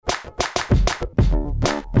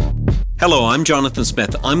Hello, I'm Jonathan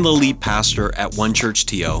Smith. I'm the lead pastor at One Church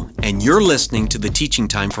TO, and you're listening to the teaching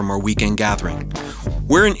time from our weekend gathering.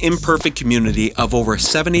 We're an imperfect community of over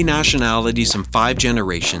 70 nationalities and 5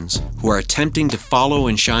 generations who are attempting to follow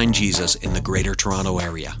and shine Jesus in the Greater Toronto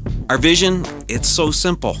Area. Our vision, it's so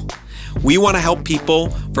simple. We want to help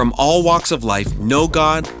people from all walks of life know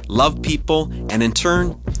God, love people, and in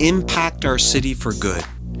turn, impact our city for good.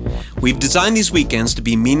 We've designed these weekends to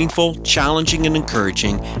be meaningful, challenging, and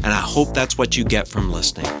encouraging, and I hope that's what you get from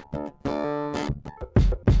listening.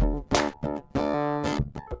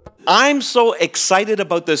 I'm so excited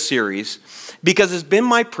about this series because it's been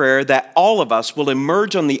my prayer that all of us will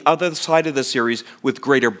emerge on the other side of the series with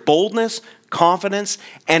greater boldness, confidence,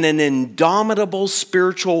 and an indomitable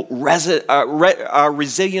spiritual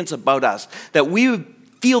resilience about us, that we would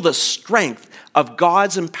feel the strength of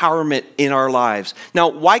God's empowerment in our lives. Now,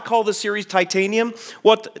 why call the series titanium?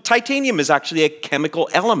 Well, titanium is actually a chemical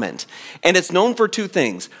element, and it's known for 2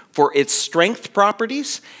 things: for its strength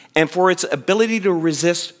properties and for its ability to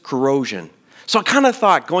resist corrosion. So I kind of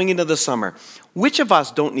thought, going into the summer, which of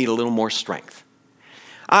us don't need a little more strength?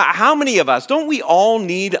 How many of us, don't we all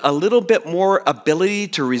need a little bit more ability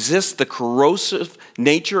to resist the corrosive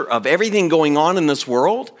nature of everything going on in this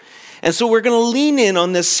world? And so we're going to lean in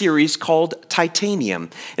on this series called Titanium.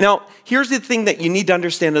 Now, here's the thing that you need to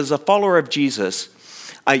understand as a follower of Jesus.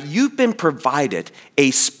 You've been provided a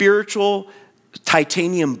spiritual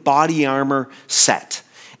titanium body armor set.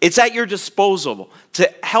 It's at your disposal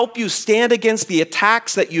to help you stand against the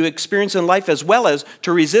attacks that you experience in life, as well as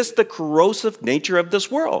to resist the corrosive nature of this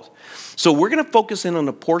world. So we're going to focus in on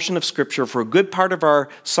a portion of Scripture for a good part of our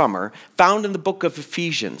summer, found in the book of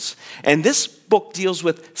Ephesians. And this book deals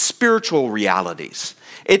with spiritual realities.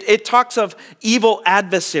 It talks of evil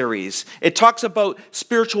adversaries. It talks about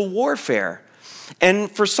spiritual warfare. And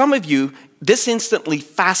for some of you, this instantly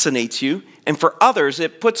fascinates you. And for others,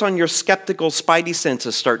 it puts on your skeptical spidey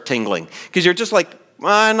senses start tingling, because you're just like,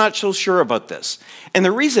 I'm not so sure about this. And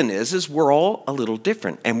the reason is we're all a little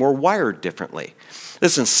different, and we're wired differently.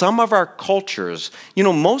 Listen, some of our cultures,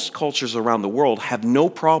 most cultures around the world have no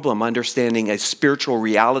problem understanding a spiritual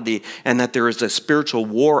reality and that there is a spiritual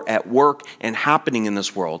war at work and happening in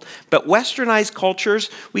this world. But westernized cultures,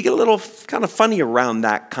 we get a little kind of funny around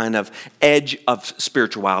that kind of edge of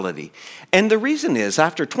spirituality. And the reason is,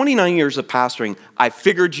 after 29 years of pastoring, I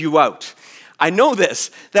figured you out. I know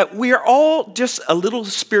this, that we are all just a little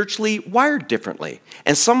spiritually wired differently.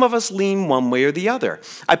 And some of us lean one way or the other.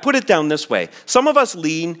 I put it down this way. Some of us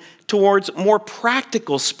lean towards more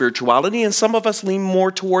practical spirituality, and some of us lean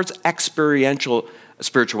more towards experiential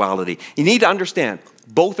spirituality. You need to understand,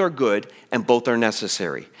 both are good and both are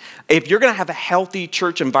necessary. If you're going to have a healthy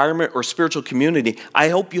church environment or spiritual community, I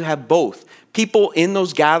hope you have both. People in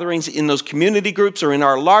those gatherings, in those community groups, or in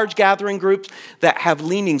our large gathering groups that have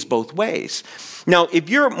leanings both ways. Now, if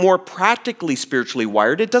you're more practically spiritually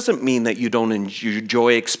wired, it doesn't mean that you don't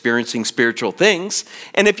enjoy experiencing spiritual things.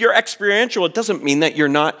 And if you're experiential, it doesn't mean that you're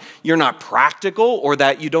not practical or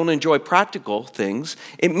that you don't enjoy practical things.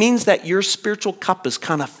 It means that your spiritual cup is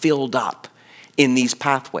kind of filled up in these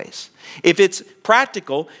pathways. If it's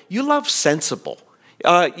practical, you love sensible,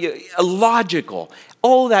 logical.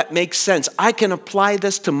 Oh, that makes sense. I can apply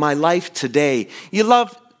this to my life today. You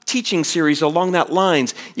love teaching series along that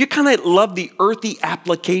lines. You kind of love the earthy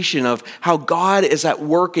application of how God is at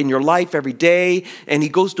work in your life every day, and he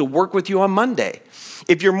goes to work with you on Monday.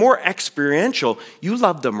 If you're more experiential, you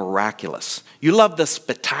love the miraculous. You love the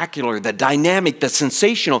spectacular, the dynamic, the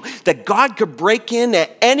sensational, that God could break in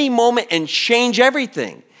at any moment and change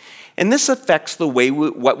everything. And this affects the way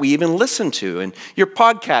what we even listen to. And your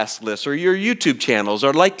podcast lists or your YouTube channels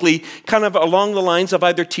are likely kind of along the lines of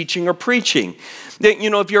either teaching or preaching.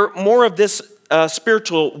 If you're more of this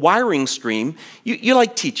spiritual wiring stream, you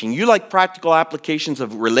like teaching. You like practical applications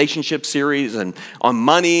of relationship series and on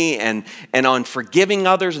money and on forgiving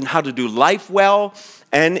others and how to do life well.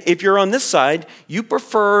 And if you're on this side, you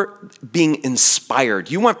prefer being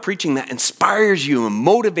inspired. You want preaching that inspires you and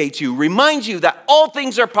motivates you, reminds you that all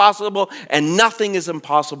things are possible and nothing is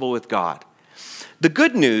impossible with God. The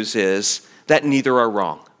good news is that neither are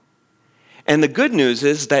wrong. And the good news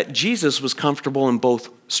is that Jesus was comfortable in both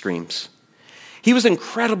streams. He was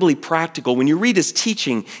incredibly practical. When you read his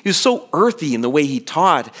teaching, he was so earthy in the way he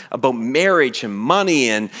taught about marriage and money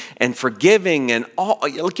and forgiving and all.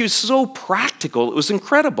 Like, he was so practical. It was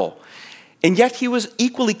incredible. And yet he was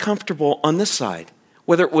equally comfortable on this side,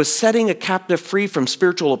 whether it was setting a captive free from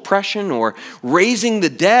spiritual oppression or raising the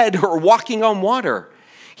dead or walking on water.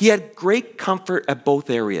 He had great comfort at both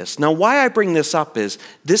areas. Now, why I bring this up is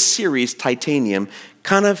this series, Titanium,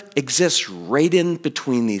 kind of exists right in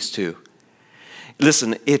between these two.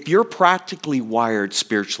 Listen, if you're practically wired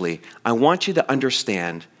spiritually, I want you to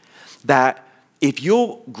understand that if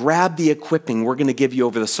you'll grab the equipping we're going to give you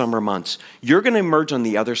over the summer months, you're going to emerge on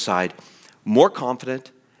the other side more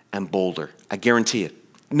confident and bolder. I guarantee it.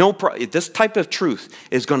 This type of truth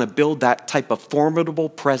is going to build that type of formidable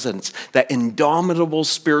presence, that indomitable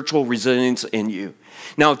spiritual resilience in you.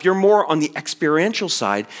 Now, if you're more on the experiential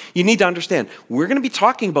side, you need to understand, we're going to be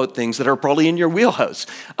talking about things that are probably in your wheelhouse,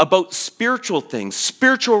 about spiritual things,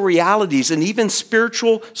 spiritual realities, and even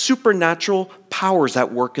spiritual supernatural powers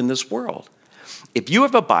that work in this world. If you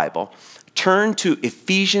have a Bible, turn to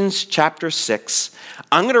Ephesians chapter 6.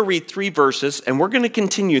 I'm going to read 3 verses, and we're going to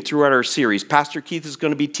continue throughout our series. Pastor Keith is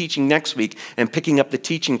going to be teaching next week and picking up the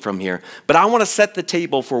teaching from here. But I want to set the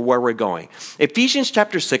table for where we're going. Ephesians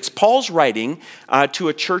chapter 6, Paul's writing to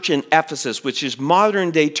a church in Ephesus, which is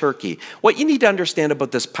modern-day Turkey. What you need to understand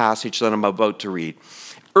about this passage that I'm about to read.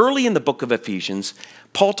 Early in the book of Ephesians,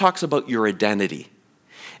 Paul talks about your identity.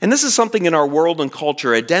 And this is something in our world and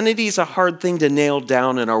culture. Identity is a hard thing to nail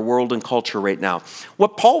down in our world and culture right now.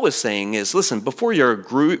 What Paul was saying is, listen, before you're a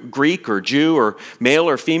Greek or Jew or male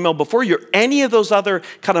or female, before you're any of those other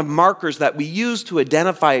kind of markers that we use to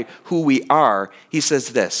identify who we are, he says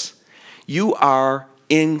this, you are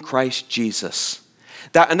in Christ Jesus.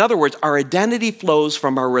 That, in other words, our identity flows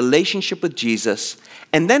from our relationship with Jesus.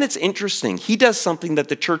 And then it's interesting. He does something that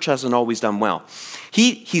the church hasn't always done well.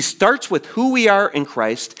 He starts with who we are in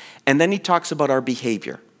Christ, and then he talks about our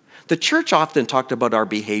behavior. The church often talked about our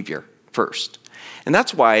behavior first. And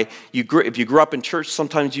that's why if you grew up in church,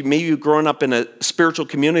 sometimes you've grown up in a spiritual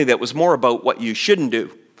community that was more about what you shouldn't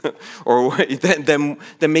do or than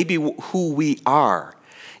maybe who we are.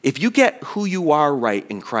 If you get who you are right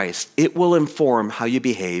in Christ, it will inform how you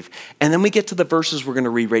behave. And then we get to the verses we're going to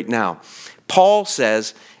read right now. Paul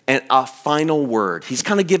says, and a final word. He's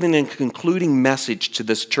kind of giving a concluding message to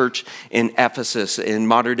this church in Ephesus in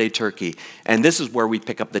modern-day Turkey. And this is where we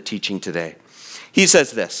pick up the teaching today. He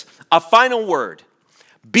says this, a final word.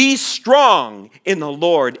 Be strong in the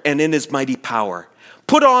Lord and in his mighty power.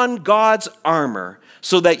 Put on God's armor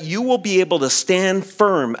so that you will be able to stand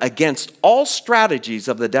firm against all strategies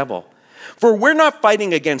of the devil. For we're not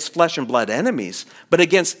fighting against flesh and blood enemies, but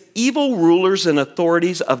against evil rulers and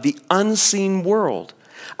authorities of the unseen world,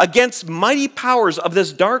 against mighty powers of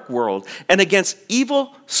this dark world, and against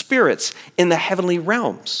evil spirits in the heavenly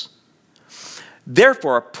realms.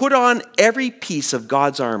 Therefore, put on every piece of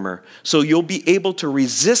God's armor so you'll be able to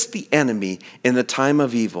resist the enemy in the time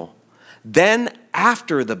of evil. Then,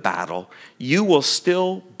 after the battle, you will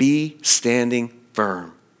still be standing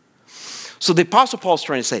firm. So the Apostle Paul's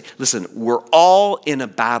trying to say, listen, we're all in a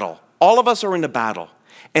battle. All of us are in a battle.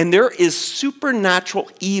 And there is supernatural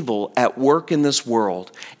evil at work in this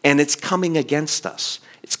world, and it's coming against us.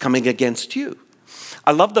 It's coming against you.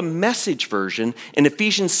 I love the Message version. In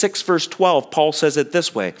Ephesians 6, verse 12, Paul says it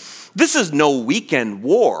this way. This is no weekend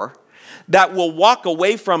war that we'll walk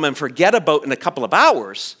away from and forget about in a couple of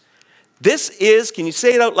hours. This is, can you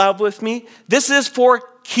say it out loud with me? This is for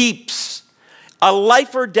keeps. A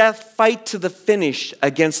life or death fight to the finish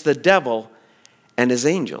against the devil and his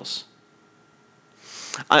angels.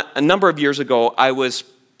 A number of years ago, I was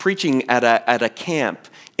preaching at a camp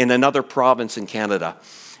in another province in Canada.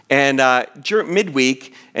 And during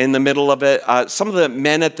midweek, in the middle of it, some of the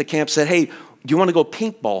men at the camp said, hey, do you want to go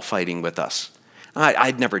paintball fighting with us?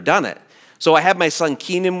 I'd never done it. So I had my son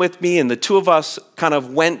Keenan with me, and the two of us kind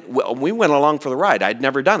of went along for the ride. I'd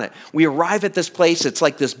never done it. We arrive at this place. It's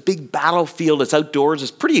like this big battlefield. It's outdoors. It's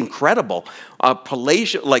pretty incredible.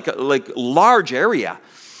 Palatial, like large area.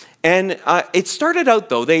 And it started out,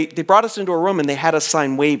 though, they brought us into a room, and they had us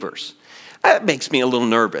sign waivers. That makes me a little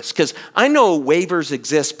nervous because I know waivers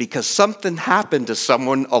exist because something happened to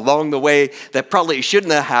someone along the way that probably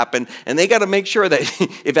shouldn't have happened, and they got to make sure that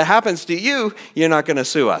if it happens to you, you're not going to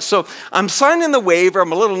sue us. So I'm signing the waiver.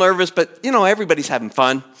 I'm a little nervous, but, everybody's having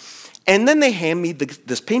fun. And then they hand me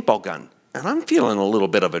this paintball gun, and I'm feeling a little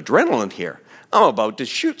bit of adrenaline here. I'm about to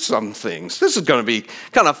shoot some things. This is going to be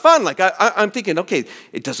kind of fun. Like I'm thinking, okay,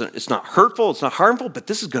 it's not hurtful, it's not harmful, but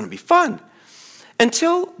this is going to be fun.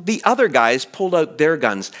 Until the other guys pulled out their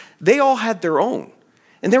guns. They all had their own.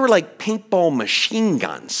 And they were like paintball machine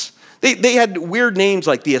guns. They had weird names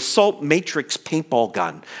like the Assault Matrix paintball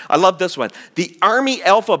gun. I love this one. The Army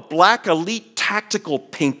Alpha Black Elite Tactical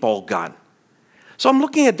paintball gun. So I'm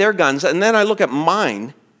looking at their guns, and then I look at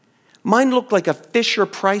mine. Mine looked like a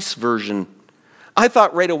Fisher-Price version I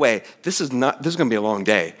thought right away, this is going to be a long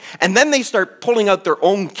day. And then they start pulling out their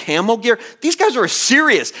own camo gear. These guys were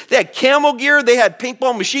serious. They had camo gear. They had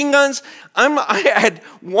paintball machine guns. I had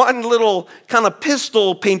one little kind of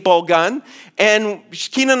pistol paintball gun. And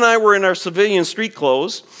Keenan and I were in our civilian street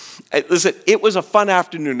clothes. Listen, it was a fun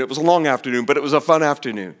afternoon. It was a long afternoon, but it was a fun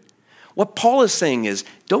afternoon. What Paul is saying is,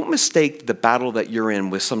 don't mistake the battle that you're in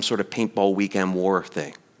with some sort of paintball weekend war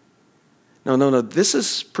thing. No. This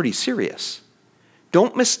is pretty serious.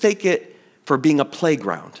 Don't mistake it for being a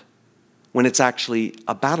playground when it's actually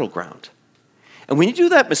a battleground. And when you do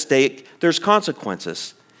that mistake, there's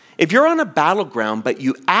consequences. If you're on a battleground, but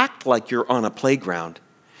you act like you're on a playground,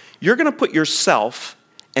 you're going to put yourself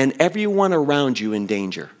and everyone around you in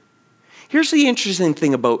danger. Here's the interesting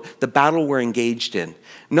thing about the battle we're engaged in.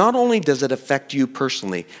 Not only does it affect you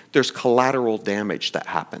personally, there's collateral damage that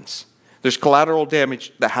happens. There's collateral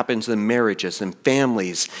damage that happens in marriages and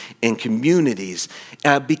families and communities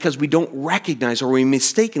because we don't recognize or we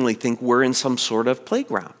mistakenly think we're in some sort of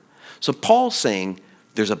playground. So Paul's saying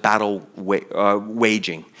there's a battle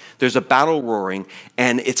waging. There's a battle roaring,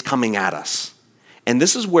 and it's coming at us. And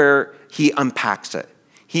this is where he unpacks it.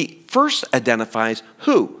 He first identifies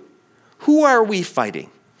who. Who are we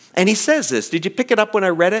fighting? And he says this. Did you pick it up when I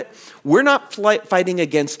read it? We're not fighting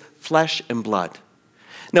against flesh and blood.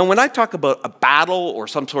 Now, when I talk about a battle or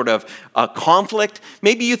some sort of conflict,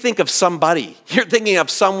 maybe you think of somebody. You're thinking of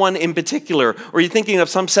someone in particular, or you're thinking of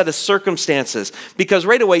some set of circumstances, because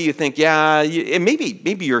right away you think, and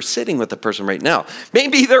maybe you're sitting with the person right now.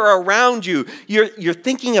 Maybe they're around you. You're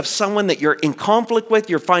thinking of someone that you're in conflict with,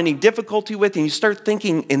 you're finding difficulty with, and you start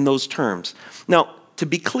thinking in those terms. Now, to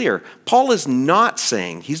be clear, Paul is not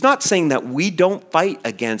saying that we don't fight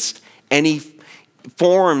against any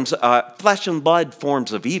forms, flesh and blood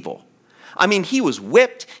forms of evil. I mean, he was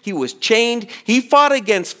whipped, he was chained, he fought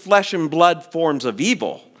against flesh and blood forms of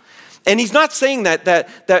evil. And he's not saying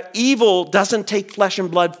that evil doesn't take flesh and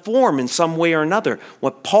blood form in some way or another.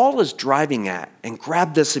 What Paul is driving at, and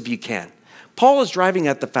grab this if you can, Paul is driving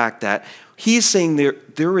at the fact that he's saying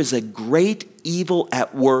there is a great evil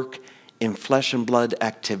at work in flesh and blood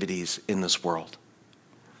activities in this world.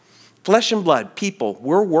 Flesh and blood, people,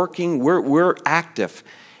 we're working, we're active,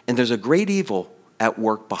 and there's a great evil at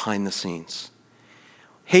work behind the scenes.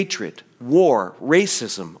 Hatred, war,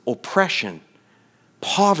 racism, oppression,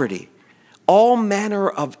 poverty, all manner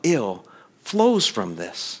of ill flows from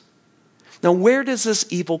this. Now, where does this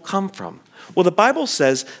evil come from? Well, the Bible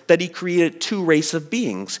says that he created two races of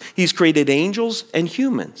beings. He's created angels and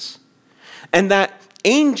humans. And that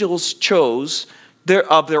angels chose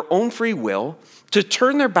of their own free will to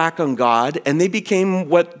turn their back on God, and they became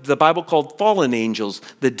what the Bible called fallen angels,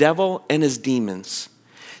 the devil and his demons.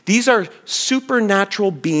 These are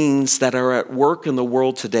supernatural beings that are at work in the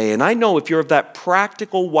world today. And I know if you're of that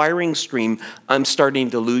practical wiring stream, I'm starting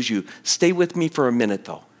to lose you. Stay with me for a minute,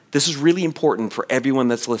 though. This is really important for everyone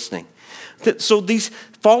that's listening. So these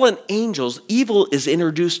fallen angels, evil is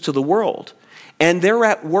introduced to the world. And they're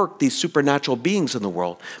at work, these supernatural beings in the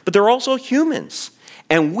world. But they're also humans.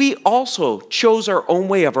 And we also chose our own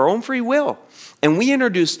way of our own free will. And we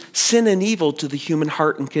introduced sin and evil to the human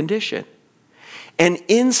heart and condition. And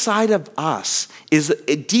inside of us, is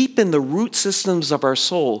deep in the root systems of our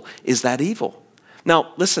soul, is that evil.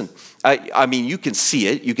 Now, listen, I mean, you can see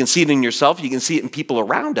it. You can see it in yourself. You can see it in people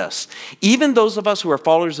around us. Even those of us who are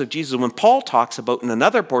followers of Jesus, when Paul talks about in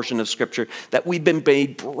another portion of Scripture that we've been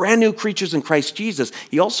made brand new creatures in Christ Jesus,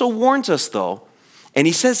 he also warns us, though, and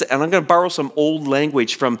he says, and I'm going to borrow some old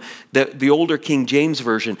language from the older King James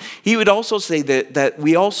Version. He would also say that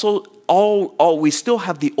we also we still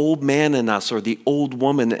have the old man in us or the old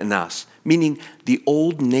woman in us, meaning the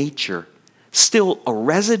old nature. Still a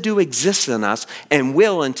residue exists in us and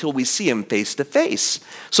will until we see him face to face.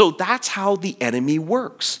 So that's how the enemy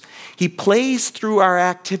works. He plays through our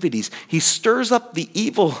activities. He stirs up the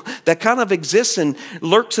evil that kind of exists and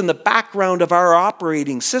lurks in the background of our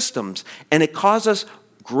operating systems, and it causes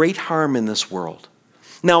great harm in this world.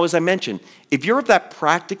 Now, as I mentioned, if you're of that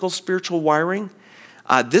practical spiritual wiring,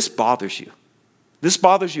 this bothers you. This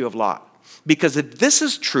bothers you a lot. Because if this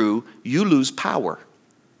is true, you lose power.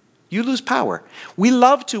 You lose power. We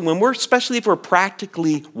love to, especially if we're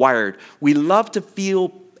practically wired, we love to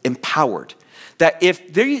feel empowered. That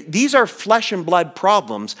if these are flesh and blood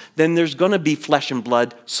problems, then there's going to be flesh and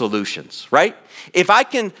blood solutions, right? If I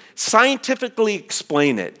can scientifically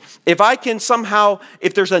explain it,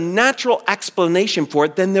 if there's a natural explanation for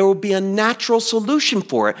it, then there will be a natural solution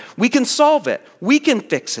for it. We can solve it. We can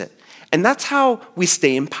fix it. And that's how we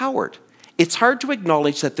stay empowered. It's hard to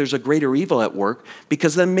acknowledge that there's a greater evil at work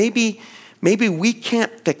because then maybe we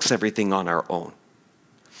can't fix everything on our own.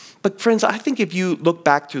 But friends, I think if you look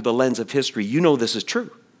back through the lens of history, you know this is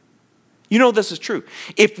true. You know this is true.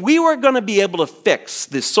 If we were going to be able to fix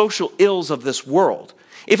the social ills of this world,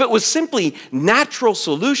 if it was simply natural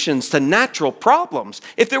solutions to natural problems,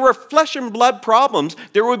 if there were flesh and blood problems,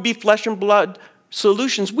 there would be flesh and blood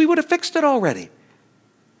solutions. We would have fixed it already.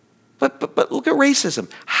 But look at racism.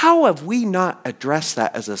 How have we not addressed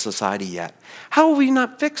that as a society yet? How have we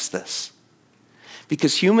not fixed this?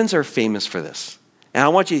 Because humans are famous for this. And I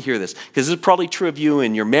want you to hear this, because this is probably true of you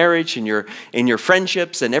in your marriage, in your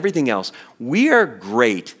friendships, and everything else. We are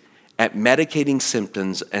great at medicating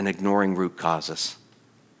symptoms and ignoring root causes.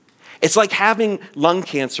 It's like having lung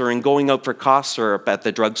cancer and going out for cough syrup at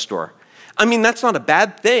the drugstore. I mean, that's not a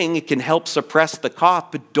bad thing. It can help suppress the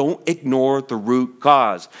cough, but don't ignore the root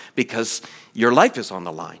cause because your life is on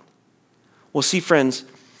the line. Well, see, friends,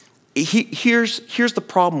 here's the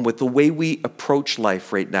problem with the way we approach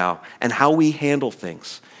life right now and how we handle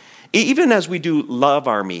things. Even as we do Love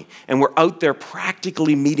Army and we're out there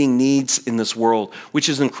practically meeting needs in this world, which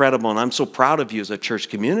is incredible, and I'm so proud of you as a church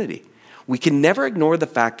community. We can never ignore the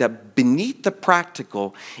fact that beneath the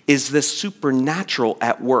practical is this supernatural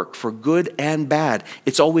at work for good and bad.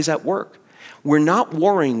 It's always at work. We're not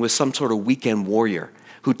warring with some sort of weekend warrior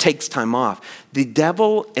who takes time off. The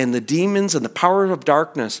devil and the demons and the power of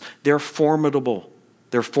darkness, they're formidable.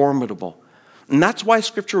 They're formidable. And that's why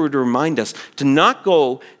Scripture would remind us to not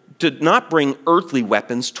bring earthly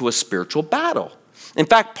weapons to a spiritual battle. In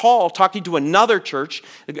fact, Paul, talking to another church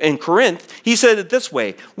in Corinth, he said it this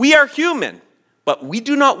way: we are human, but we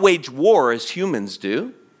do not wage war as humans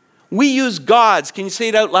do. We use God's, can you say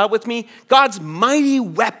it out loud with me? God's mighty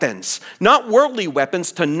weapons, not worldly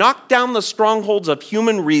weapons, to knock down the strongholds of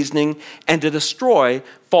human reasoning and to destroy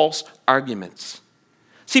false arguments.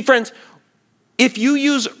 See, friends, if you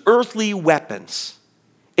use earthly weapons,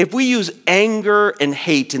 if we use anger and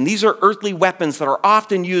hate, and these are earthly weapons that are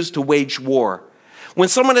often used to wage war, when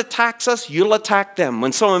someone attacks us, you'll attack them.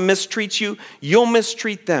 When someone mistreats you, you'll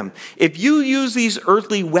mistreat them. If you use these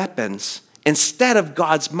earthly weapons instead of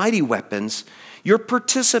God's mighty weapons, you're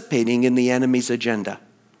participating in the enemy's agenda.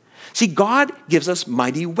 See, God gives us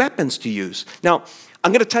mighty weapons to use. Now,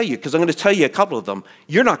 I'm going to tell you, because I'm going to tell you a couple of them,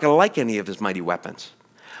 you're not going to like any of his mighty weapons.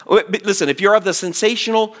 Listen, if you're of the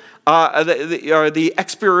sensational, the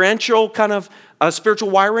experiential kind of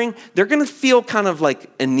spiritual wiring, they're going to feel kind of like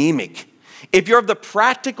anemic. If you're of the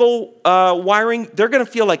practical wiring, they're going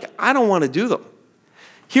to feel like, I don't want to do them.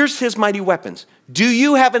 Here's his mighty weapons. Do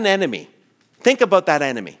you have an enemy? Think about that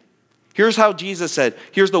enemy. Here's how Jesus said,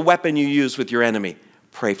 here's the weapon you use with your enemy.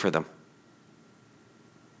 Pray for them.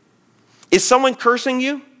 Is someone cursing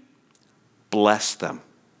you? Bless them.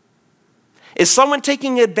 Is someone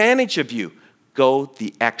taking advantage of you? Go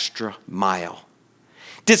the extra mile.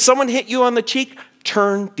 Did someone hit you on the cheek?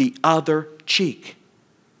 Turn the other cheek.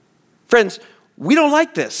 Friends, we don't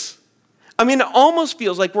like this. I mean, it almost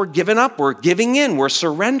feels like we're giving up, we're giving in, we're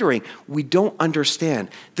surrendering. We don't understand.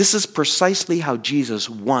 This is precisely how Jesus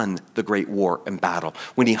won the great war and battle.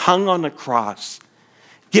 When he hung on the cross,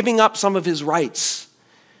 giving up some of his rights.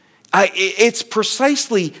 It's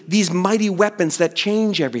precisely these mighty weapons that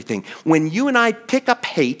change everything. When you and I pick up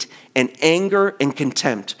hate and anger and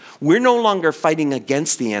contempt, we're no longer fighting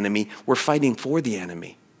against the enemy, we're fighting for the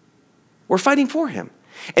enemy. We're fighting for him.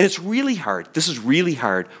 And it's really hard. This is really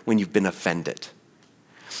hard when you've been offended.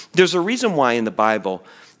 There's a reason why in the Bible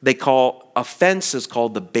they call offense is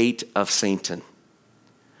called the bait of Satan.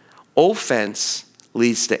 Offense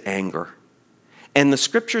leads to anger. And the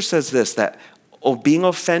scripture says this, that being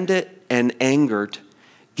offended and angered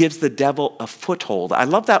gives the devil a foothold. I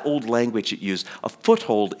love that old language it used, a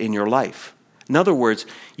foothold in your life. In other words,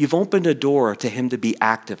 you've opened a door to him to be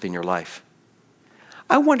active in your life.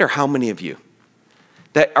 I wonder how many of you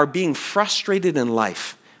that are being frustrated in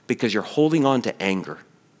life because you're holding on to anger.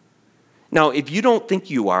 Now, if you don't think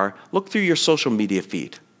you are, look through your social media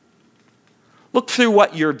feed. Look through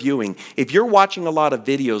what you're viewing. If you're watching a lot of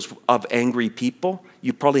videos of angry people,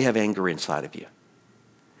 you probably have anger inside of you.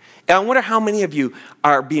 And I wonder how many of you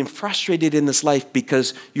are being frustrated in this life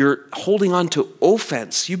because you're holding on to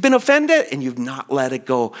offense. You've been offended and you've not let it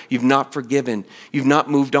go. You've not forgiven. You've not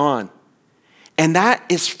moved on. And that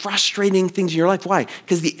is frustrating things in your life. Why?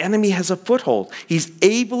 Because the enemy has a foothold. He's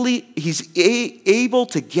able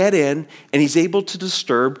to get in and he's able to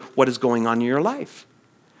disturb what is going on in your life.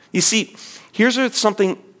 You see, here's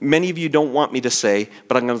something many of you don't want me to say,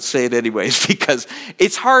 but I'm going to say it anyways because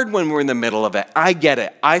it's hard when we're in the middle of it. I get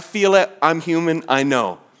it. I feel it. I'm human. I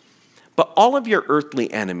know. But all of your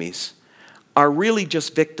earthly enemies are really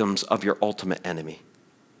just victims of your ultimate enemy.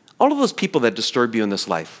 All of those people that disturb you in this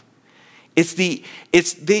life.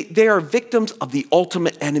 They are victims of the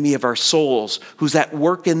ultimate enemy of our souls who's at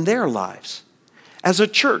work in their lives. As a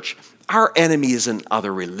church, our enemy isn't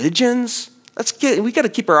other religions. We got to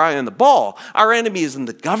keep our eye on the ball. Our enemy isn't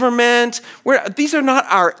the government. These are not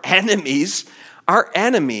our enemies. Our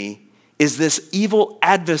enemy is this evil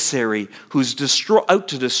adversary who's out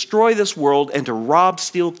to destroy this world and to rob,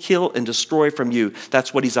 steal, kill, and destroy from you.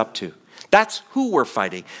 That's what he's up to. That's who we're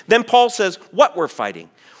fighting. Then Paul says what we're fighting.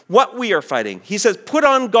 What we are fighting. He says, put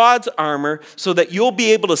on God's armor so that you'll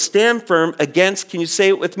be able to stand firm against, can you say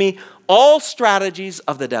it with me, all strategies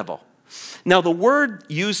of the devil. Now, the word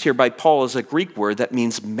used here by Paul is a Greek word that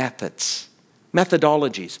means methods,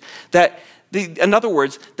 methodologies. In other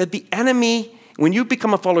words, that the enemy, when you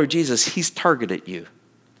become a follower of Jesus, he's targeted you.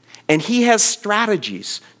 And he has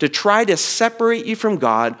strategies to try to separate you from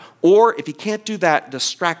God, or if he can't do that,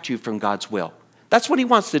 distract you from God's will. That's what he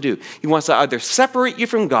wants to do. He wants to either separate you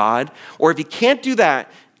from God, or if he can't do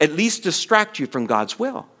that, at least distract you from God's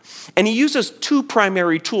will. And he uses two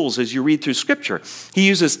primary tools as you read through Scripture. He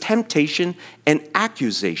uses temptation and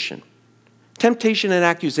accusation. Temptation and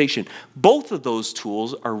accusation. Both of those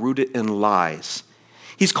tools are rooted in lies.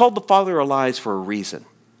 He's called the father of lies for a reason.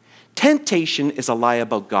 Temptation is a lie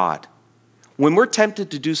about God. When we're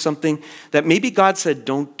tempted to do something that maybe God said,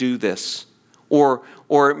 don't do this, or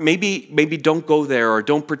maybe don't go there, or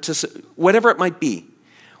don't participate, whatever it might be.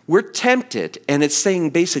 We're tempted, and it's saying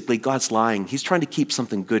basically God's lying. He's trying to keep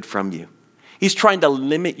something good from you. He's trying to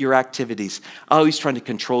limit your activities. Oh, he's trying to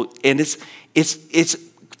control. And it's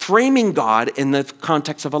framing God in the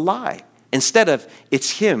context of a lie. Instead of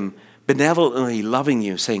it's him benevolently loving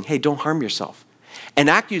you, saying, hey, don't harm yourself. An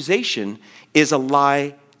accusation is a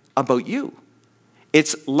lie about you.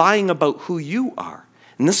 It's lying about who you are.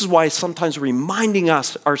 And this is why sometimes reminding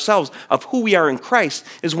us ourselves of who we are in Christ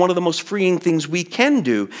is one of the most freeing things we can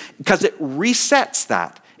do, because it resets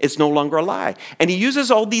that. It's no longer a lie. And he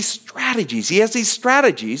uses all these strategies. He has these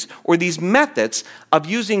strategies or these methods of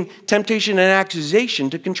using temptation and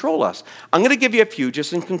accusation to control us. I'm going to give you a few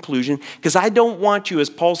just in conclusion, because I don't want you,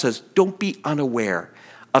 as Paul says, don't be unaware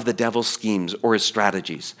of the devil's schemes or his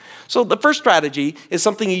strategies. So the first strategy is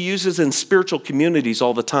something he uses in spiritual communities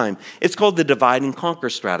all the time. It's called the divide and conquer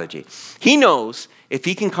strategy. He knows if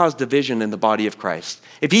he can cause division in the body of Christ,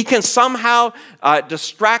 if he can somehow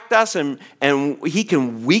distract us and he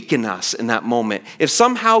can weaken us in that moment, if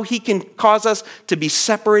somehow he can cause us to be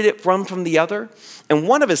separated from the other, and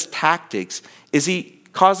one of his tactics is he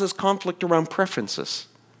causes conflict around preferences.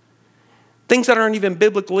 Things that aren't even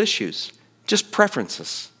biblical issues. Just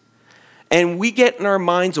preferences. And we get in our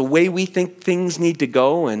minds a way we think things need to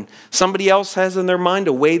go, and somebody else has in their mind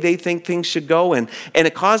a way they think things should go, and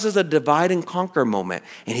it causes a divide and conquer moment.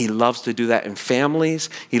 And he loves to do that in families.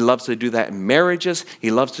 He loves to do that in marriages. He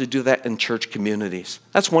loves to do that in church communities.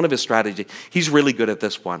 That's one of his strategies. He's really good at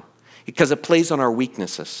this one because it plays on our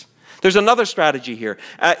weaknesses. There's another strategy here.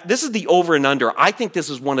 This is the over and under. I think this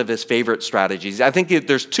is one of his favorite strategies. I think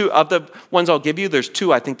there's two of the ones I'll give you. There's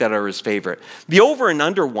two I think that are his favorite. The over and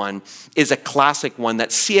under one is a classic one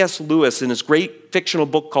that C.S. Lewis in his great fictional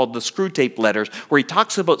book called The Screwtape Letters, where he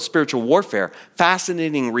talks about spiritual warfare.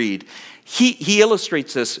 Fascinating read. He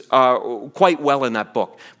illustrates this quite well in that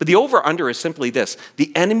book. But the over under is simply this.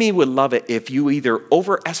 The enemy would love it if you either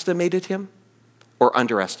overestimated him or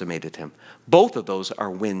underestimated him. Both of those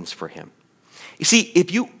are wins for him. You see,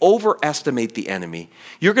 if you overestimate the enemy,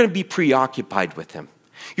 you're going to be preoccupied with him.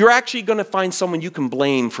 You're actually going to find someone you can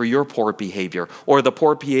blame for your poor behavior or the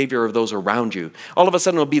poor behavior of those around you. All of a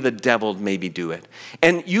sudden, it'll be the devil maybe do it.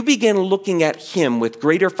 And you begin looking at him with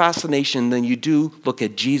greater fascination than you do look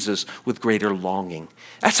at Jesus with greater longing.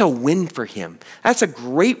 That's a win for him. That's a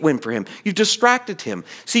great win for him. You've distracted him.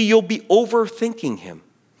 See, you'll be overthinking him.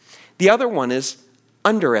 The other one is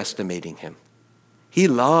underestimating him. He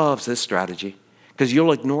loves this strategy because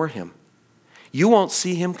you'll ignore him. You won't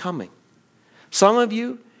see him coming. Some of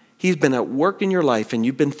you, he's been at work in your life and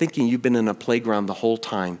you've been thinking you've been in a playground the whole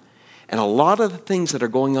time. And a lot of the things that are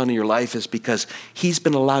going on in your life is because he's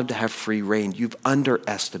been allowed to have free reign. You've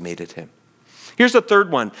underestimated him. Here's the third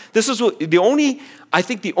one. This is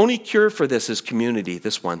the only cure for this is community,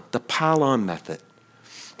 this one, the pile-on method.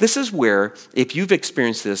 This is where, if you've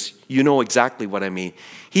experienced this, you know exactly what I mean.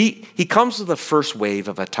 He comes with the first wave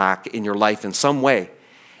of attack in your life in some way,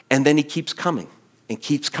 and then he keeps coming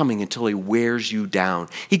until he wears you down.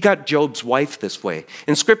 He got Job's wife this way.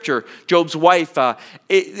 In Scripture, Job's wife,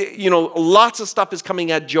 lots of stuff is coming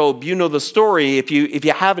at Job. You know the story. If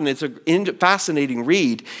you haven't, it's a fascinating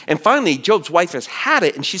read. And finally, Job's wife has had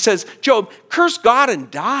it, and she says, Job, curse God and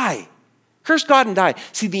die. Curse God and die.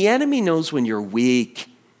 See, the enemy knows when you're weak,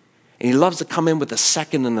 And he loves to come in with a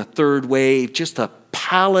second and a third wave just to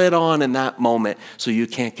pile it on in that moment so you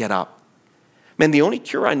can't get up. Man, the only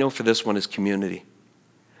cure I know for this one is community.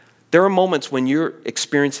 There are moments when you're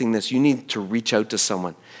experiencing this, you need to reach out to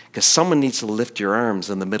someone because someone needs to lift your arms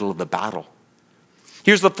in the middle of the battle.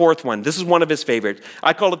 Here's the fourth one. This is one of his favorites.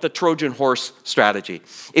 I call it the Trojan horse strategy.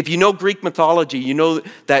 If you know Greek mythology, you know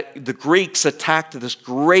that the Greeks attacked this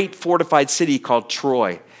great fortified city called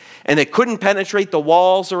Troy. And they couldn't penetrate the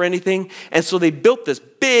walls or anything. And so they built this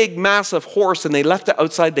big, massive horse and they left it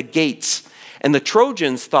outside the gates. And the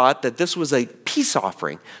Trojans thought that this was a peace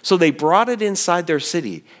offering. So they brought it inside their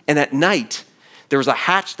city. And at night, there was a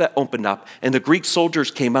hatch that opened up and the Greek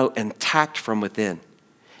soldiers came out and attacked from within.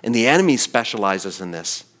 And the enemy specializes in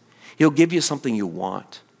this. He'll give you something you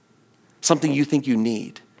want, something you think you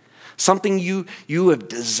need, something you have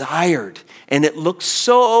desired, and it looks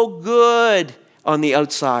so good on the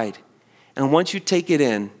outside. And once you take it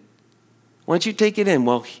in,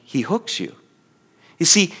 well, he hooks you. You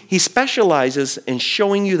see, he specializes in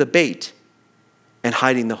showing you the bait and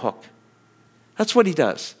hiding the hook. That's what he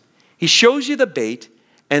does. He shows you the bait,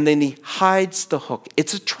 and then he hides the hook.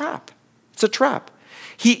 It's a trap. It's a trap.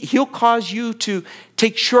 He'll cause you to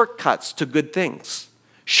take shortcuts to good things,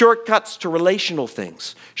 shortcuts to relational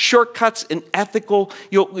things, shortcuts in ethical,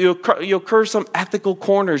 you'll curve some ethical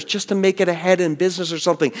corners just to make it ahead in business or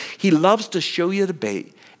something. He loves to show you the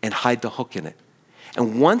bait and hide the hook in it.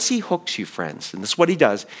 And once he hooks you, friends, and this is what he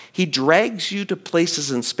does, he drags you to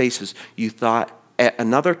places and spaces you thought, at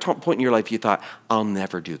another point in your life, you thought, I'll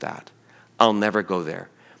never do that. I'll never go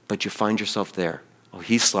there. But you find yourself there. Oh,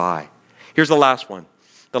 he's sly. Here's the last one.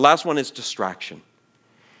 The last one is distraction.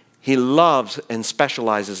 He loves and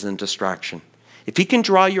specializes in distraction. If he can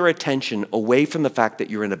draw your attention away from the fact that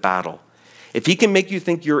you're in a battle, if he can make you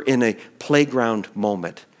think you're in a playground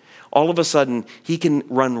moment, all of a sudden he can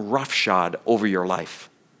run roughshod over your life.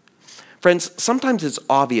 Friends, sometimes it's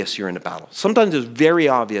obvious you're in a battle. Sometimes it's very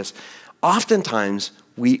obvious. Oftentimes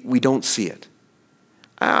we don't see it.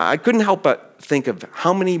 I couldn't help but think of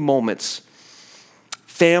how many moments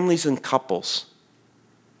families and couples,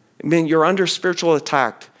 I mean, you're under spiritual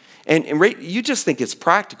attack. And you just think it's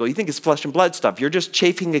practical. You think it's flesh and blood stuff. You're just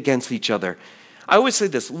chafing against each other. I always say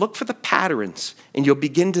this, look for the patterns and you'll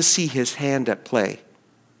begin to see his hand at play.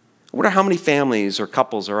 I wonder how many families or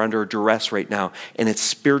couples are under duress right now and it's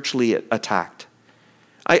spiritually attacked.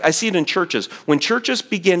 I see it in churches. When churches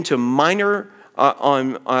begin to major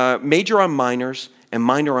on minors and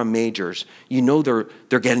minor on majors, you know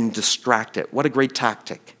they're getting distracted. What a great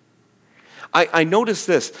tactic. I notice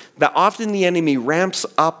this, that often the enemy ramps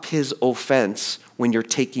up his offense when you're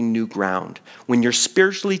taking new ground. When you're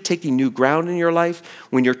spiritually taking new ground in your life,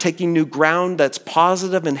 when you're taking new ground that's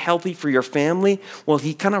positive and healthy for your family, well,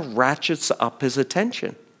 he kind of ratchets up his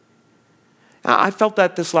attention. I felt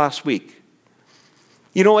that this last week.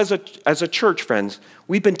 You know, as a church, friends,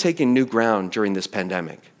 we've been taking new ground during this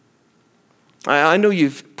pandemic. I know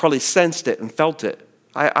you've probably sensed it and felt it.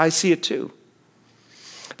 I see it too.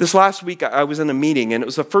 This last week, I was in a meeting, and it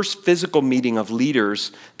was the first physical meeting of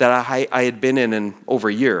leaders that I had been in over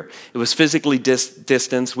a year. It was physically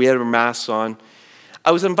distanced. We had our masks on.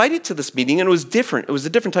 I was invited to this meeting, and it was different. It was a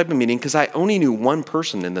different type of meeting because I only knew one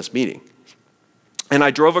person in this meeting. And I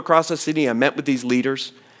drove across the city. I met with these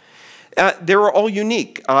leaders. They were all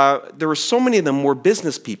unique. There were so many of them were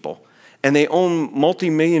business people, and they own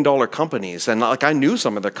multi-million-dollar companies. And I knew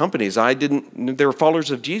some of their companies. They were followers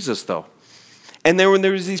of Jesus, though. And there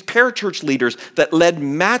was these parachurch leaders that led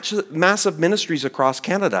massive ministries across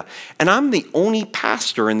Canada. And I'm the only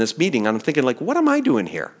pastor in this meeting. I'm thinking, what am I doing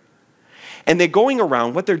here? And they're going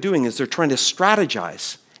around, what they're doing is they're trying to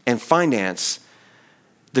strategize and finance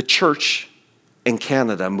the church in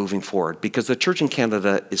Canada moving forward. Because the church in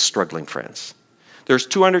Canada is struggling, friends. There's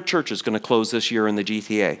 200 churches going to close this year in the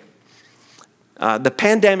GTA. The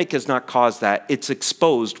pandemic has not caused that. It's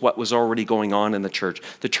exposed what was already going on in the church.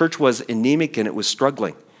 The church was anemic and it was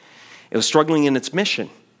struggling. It was struggling in its mission.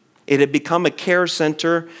 It had become a care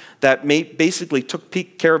center that basically took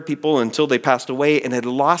care of people until they passed away and had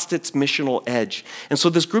lost its missional edge. And so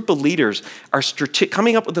this group of leaders are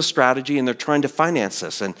coming up with a strategy and they're trying to finance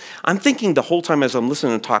this. And I'm thinking the whole time as I'm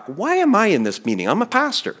listening to talk, why am I in this meeting? I'm a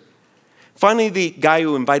pastor. Finally, the guy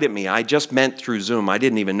who invited me, I just met through Zoom. I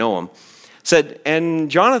didn't even know him. Said, and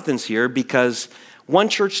Jonathan's here because One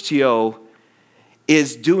Church TO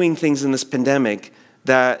is doing things in this pandemic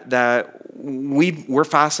that we're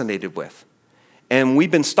fascinated with. And we've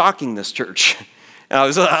been stalking this church.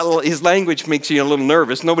 His language makes you a little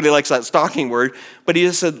nervous. Nobody likes that stalking word. But he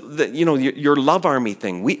just said, that, your Love Army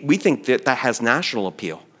thing, we think that has national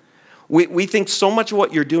appeal. We think so much of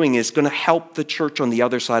what you're doing is going to help the church on the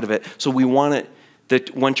other side of it, so we want it,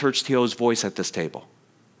 that One Church TO's voice at this table.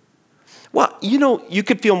 Well, you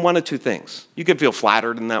could feel one of two things. You could feel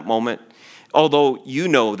flattered in that moment, although you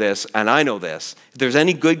know this and I know this. If there's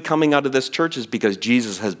any good coming out of this church, it's because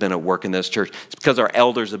Jesus has been at work in this church. It's because our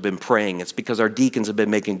elders have been praying. It's because our deacons have been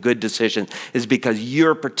making good decisions. It's because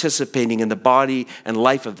you're participating in the body and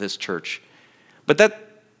life of this church. But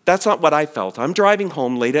that's not what I felt. I'm driving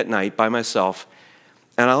home late at night by myself,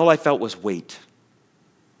 and all I felt was weight.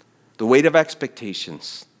 The weight of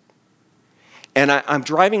expectations. And I'm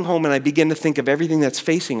driving home, and I begin to think of everything that's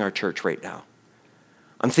facing our church right now.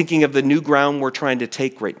 I'm thinking of the new ground we're trying to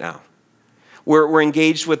take right now. We're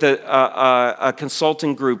engaged with a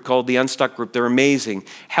consulting group called the Unstuck Group. They're amazing,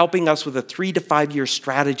 helping us with a 3 to 5 year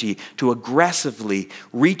strategy to aggressively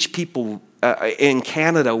reach people in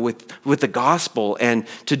Canada with the gospel and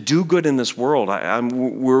to do good in this world.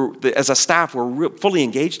 As a staff, we're fully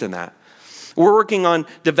engaged in that. We're working on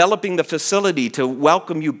developing the facility to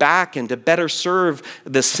welcome you back and to better serve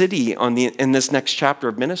the city in this next chapter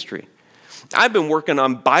of ministry. I've been working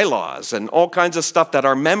on bylaws and all kinds of stuff that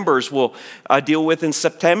our members will deal with in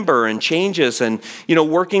September, and changes, and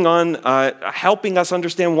working on helping us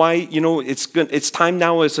understand why it's time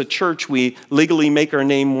now as a church we legally make our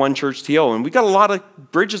name One Church TO, and we got a lot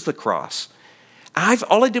of bridges to cross.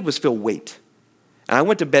 All I did was feel weight, and I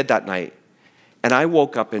went to bed that night, and I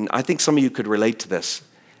woke up, and I think some of you could relate to this.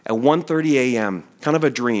 At 1:30 a.m., kind of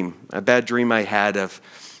a bad dream I had of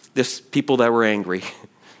this people that were angry.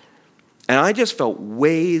 And I just felt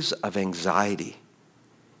waves of anxiety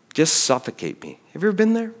just suffocate me. Have you ever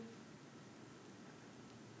been there?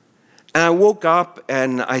 And I woke up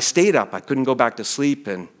and I stayed up. I couldn't go back to sleep.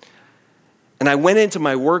 And I went into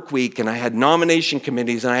my work week, and I had nomination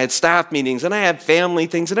committees, and I had staff meetings, and I had family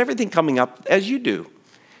things and everything coming up, as you do.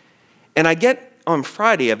 And I get on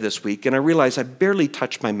Friday of this week, and I realize I barely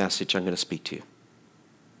touched my message I'm going to speak to you.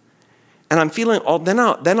 And I'm feeling, then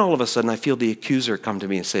all of a sudden I feel the accuser come to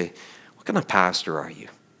me and say, what kind of pastor are you?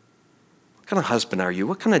 What kind of husband are you?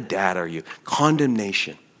 What kind of dad are you?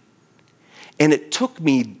 Condemnation. And it took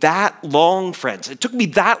me that long, friends. It took me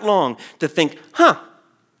that long to think, I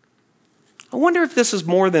wonder if this is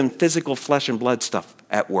more than physical flesh and blood stuff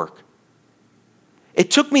at work.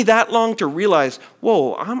 It took me that long to realize,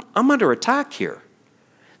 whoa, I'm under attack here.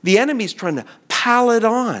 The enemy's trying to pile it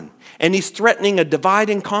on, and he's threatening a divide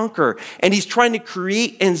and conquer, and he's trying to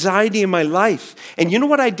create anxiety in my life. And you know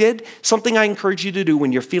what I did? Something I encourage you to do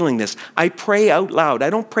when you're feeling this. I pray out loud. I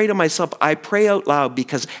don't pray to myself. I pray out loud,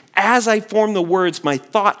 because as I form the words, my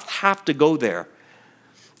thoughts have to go there.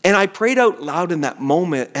 And I prayed out loud in that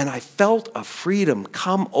moment, and I felt a freedom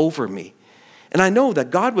come over me. And I know that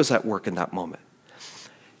God was at work in that moment.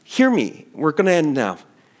 Hear me. We're going to end now.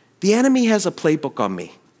 The enemy has a playbook on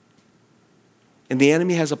me. And the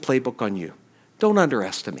enemy has a playbook on you. Don't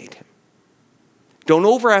underestimate him. Don't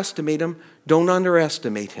overestimate him. Don't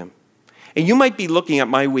underestimate him. And you might be looking at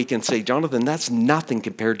my week and say, Jonathan, that's nothing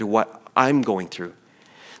compared to what I'm going through.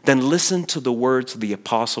 Then listen to the words of the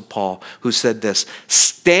Apostle Paul, who said this: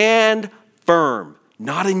 stand firm,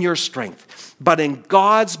 not in your strength, but in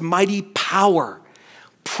God's mighty power.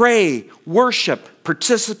 Pray, worship,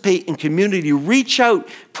 participate in community, reach out,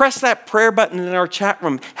 press that prayer button in our chat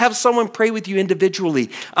room, have someone pray with you individually.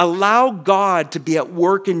 Allow God to be at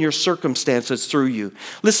work in your circumstances through you.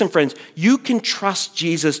 Listen, friends, you can trust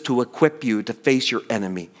Jesus to equip you to face your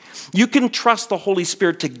enemy. You can trust the Holy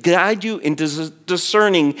Spirit to guide you into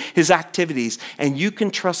discerning his activities, and you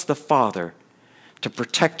can trust the Father to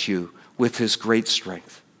protect you with his great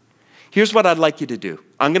strength. Here's what I'd like you to do.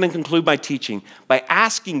 I'm going to conclude my teaching by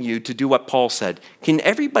asking you to do what Paul said. Can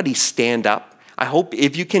everybody stand up? I hope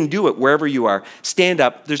if you can do it wherever you are, stand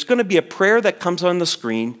up. There's going to be a prayer that comes on the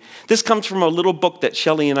screen. This comes from a little book that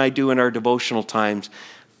Shelley and I do in our devotional times,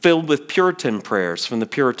 filled with Puritan prayers from the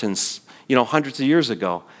Puritans, hundreds of years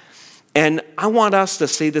ago. And I want us to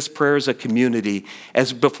say this prayer as a community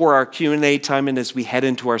as before our Q&A time and as we head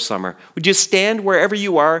into our summer. Would you stand wherever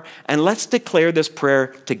you are, and let's declare this prayer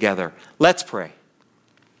together. Let's pray.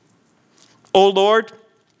 Oh Lord,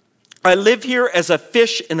 I live here as a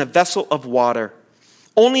fish in a vessel of water,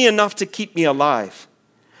 only enough to keep me alive.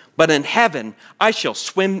 But in heaven, I shall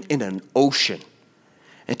swim in an ocean.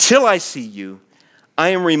 Until I see you, I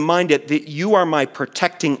am reminded that you are my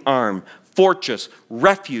protecting arm, fortress,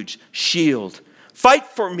 refuge, shield. Fight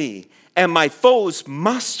for me, and my foes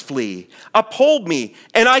must flee. Uphold me,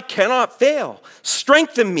 and I cannot fail.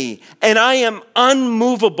 Strengthen me, and I am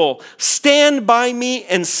unmovable. Stand by me,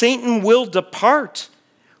 and Satan will depart.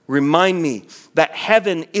 Remind me that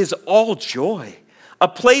heaven is all joy. a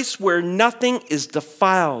place where nothing is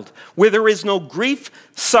defiled, where there is no grief,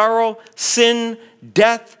 sorrow, sin,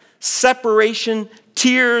 death, separation,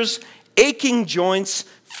 tears, aching joints,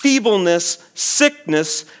 feebleness,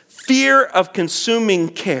 sickness, fear of consuming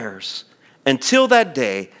cares. Until that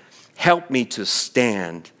day, help me to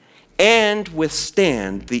stand and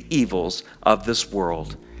withstand the evils of this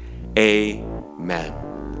world. Amen.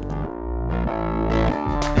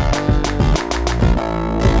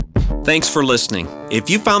 Thanks for listening. If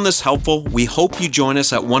you found this helpful, we hope you join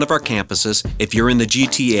us at one of our campuses if you're in the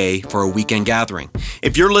GTA for a weekend gathering.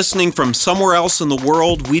 If you're listening from somewhere else in the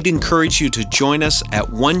world, we'd encourage you to join us at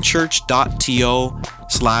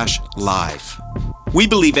onechurch.to/live. We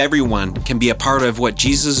believe everyone can be a part of what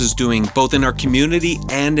Jesus is doing both in our community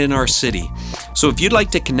and in our city. So if you'd like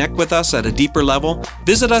to connect with us at a deeper level,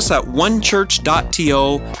 visit us at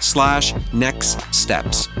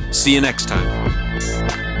onechurch.to/nextsteps. See you next time.